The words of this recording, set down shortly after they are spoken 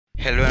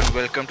Hello and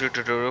welcome to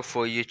Tutorial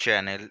for You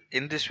channel.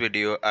 In this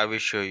video, I will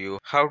show you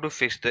how to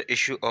fix the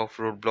issue of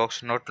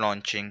Roblox not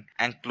launching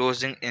and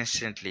closing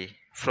instantly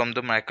from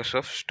the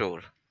Microsoft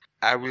Store.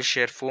 I will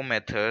share 4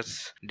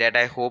 methods that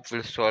I hope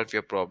will solve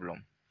your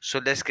problem.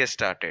 So let's get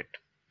started.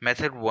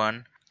 Method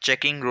 1.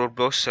 Checking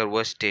Roblox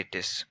server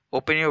status.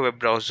 Open your web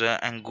browser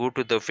and go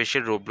to the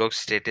official Roblox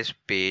status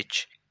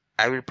page.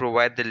 I will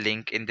provide the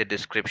link in the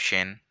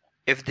description.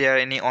 If there are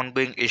any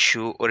ongoing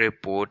issue or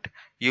report,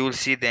 you will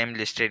see them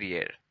listed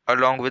here,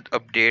 along with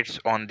updates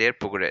on their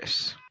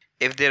progress.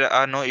 If there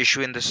are no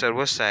issue in the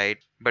server side,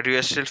 but you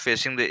are still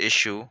facing the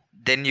issue,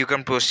 then you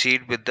can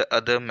proceed with the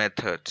other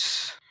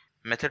methods.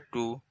 Method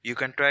 2. You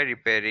can try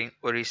repairing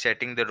or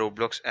resetting the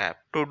Roblox app.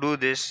 To do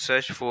this,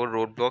 search for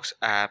Roblox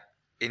app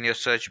in your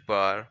search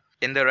bar.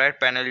 In the right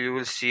panel, you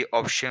will see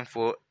option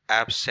for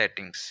app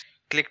settings.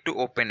 Click to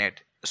open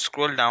it.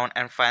 Scroll down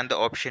and find the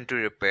option to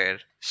repair.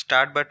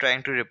 Start by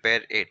trying to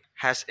repair it,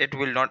 as it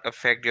will not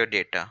affect your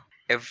data.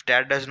 If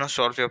that does not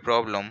solve your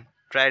problem,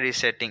 try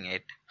resetting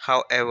it.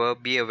 However,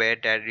 be aware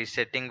that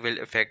resetting will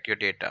affect your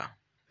data.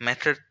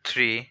 Method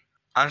 3.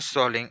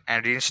 Uninstalling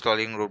and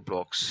reinstalling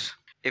Roblox.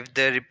 If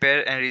the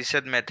repair and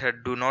reset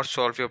method do not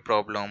solve your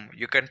problem,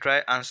 you can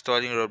try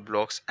uninstalling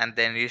Roblox and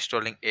then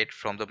reinstalling it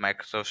from the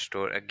Microsoft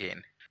Store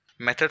again.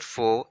 Method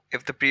 4.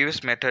 If the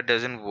previous method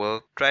doesn't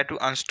work, try to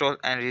uninstall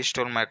and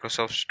reinstall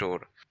Microsoft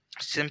Store.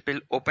 Simple.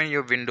 Open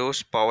your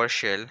Windows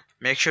PowerShell.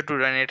 Make sure to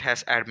run it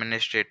as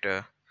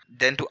administrator.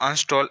 Then to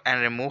uninstall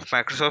and remove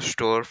Microsoft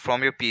Store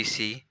from your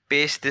PC,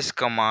 paste this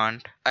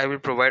command. I will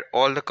provide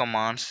all the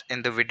commands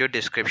in the video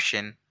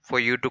description for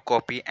you to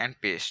copy and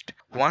paste.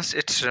 Once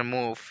it's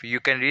removed,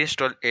 you can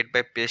reinstall it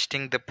by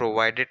pasting the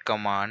provided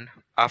command.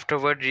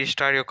 Afterward,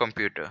 restart your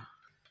computer.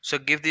 So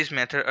give this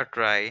method a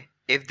try.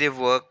 If they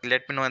work,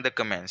 let me know in the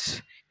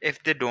comments.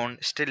 If they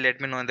don't, still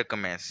let me know in the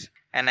comments,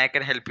 and I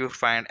can help you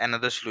find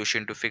another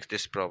solution to fix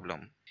this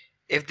problem.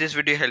 If this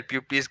video helped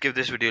you, please give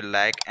this video a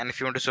like, and if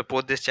you want to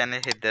support this channel,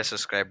 hit that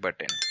subscribe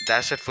button.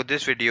 That's it for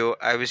this video.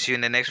 I will see you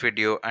in the next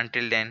video.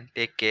 Until then,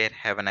 take care.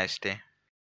 Have a nice day.